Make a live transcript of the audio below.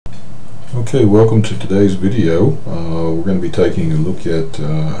Okay, welcome to today's video. We're going to be taking a look at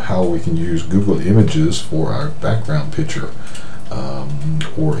how we can use Google Images for our background picture,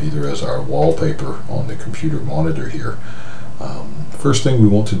 or either as our wallpaper on the computer monitor here. First thing we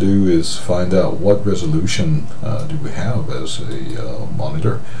want to do is find out what resolution do we have as a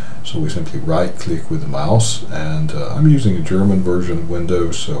monitor. So we simply right click with the mouse, and I'm using a German version of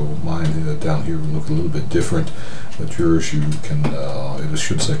Windows, so mine down here will look a little bit different, but yours you can, it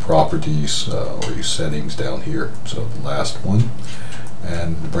should say properties or your settings down here, so the last one,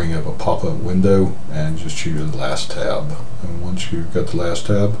 and bring up a pop-up window and just choose the last tab. And once you've got the last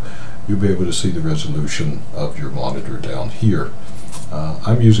tab, you'll be able to see the resolution of your monitor down here.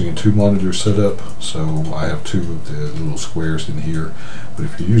 I'm using a 2-monitor setup, so I have 2 of the little squares in here, but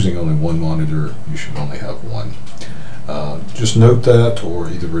if you're using only 1 monitor, you should only have 1. Just note that, or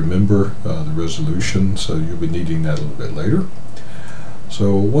either remember the resolution, so you'll be needing that a little bit later.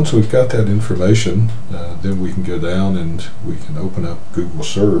 So once we've got that information, then we can go down and we can open up Google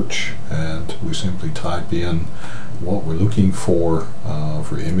Search, and we simply type in what we're looking for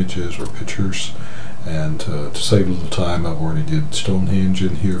images or pictures. And to save a little time, I've already did Stonehenge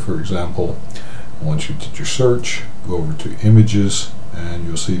in here, for example. Once you did your search, go over to images, and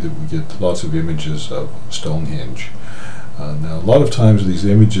you'll see that we get lots of images of Stonehenge. Now, a lot of times these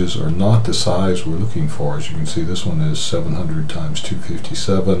images are not the size we're looking for. As you can see, this one is 700 times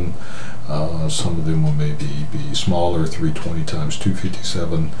 257. Some of them will maybe be smaller, 320 times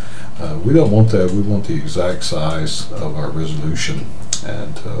 257. We don't want that. We want the exact size of our resolution.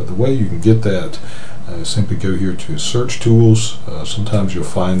 And the way you can get that, simply go here to Search Tools. Sometimes you'll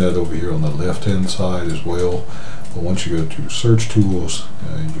find that over here on the left-hand side as well. But once you go to Search Tools,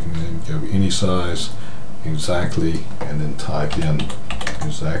 you can then go any size, exactly, and then type in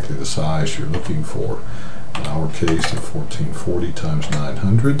exactly the size you're looking for. In our case, the 1440 times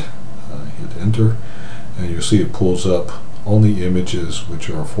 900. Hit Enter, and you'll see it pulls up only images which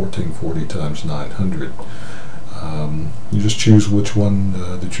are 1440 times 900. You just choose which one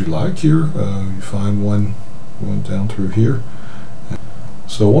that you like here. You find one down through here.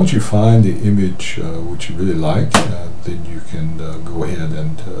 So once you find the image which you really like, then you can go ahead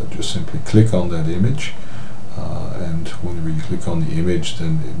and just simply click on that image. And whenever you click on the image,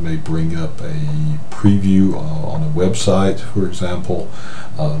 then it may bring up a preview on a website, for example.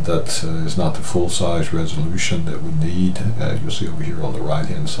 That is not the full-size resolution that we need. You'll see over here on the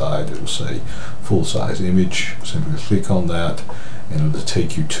right-hand side, it will say full-size image. Simply click on that, and it will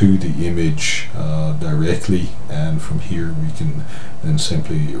take you to the image directly. And from here, we can then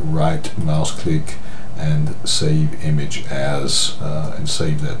simply right mouse click and save image as, and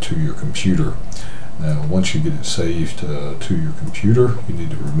save that to your computer. Now, once you get it saved to your computer, you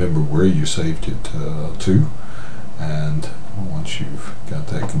need to remember where you saved it to. And once you've got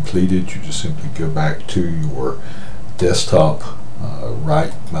that completed, you just simply go back to your desktop,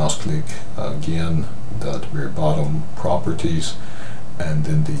 right mouse click again down at the very bottom, properties, and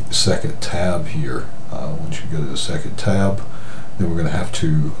then the second tab here. Once you go to the second tab, then we're going to have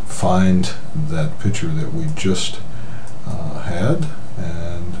to find that picture that we just had,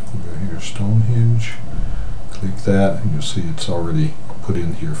 and we'll go here, Stonehenge, click that, and you'll see it's already put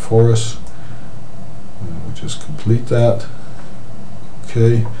in here for us. And we'll just complete that.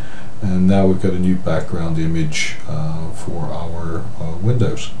 Okay, and now we've got a new background image for our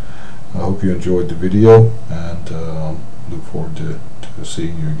Windows. I hope you enjoyed the video, and look forward to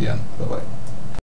seeing you again. Bye-bye.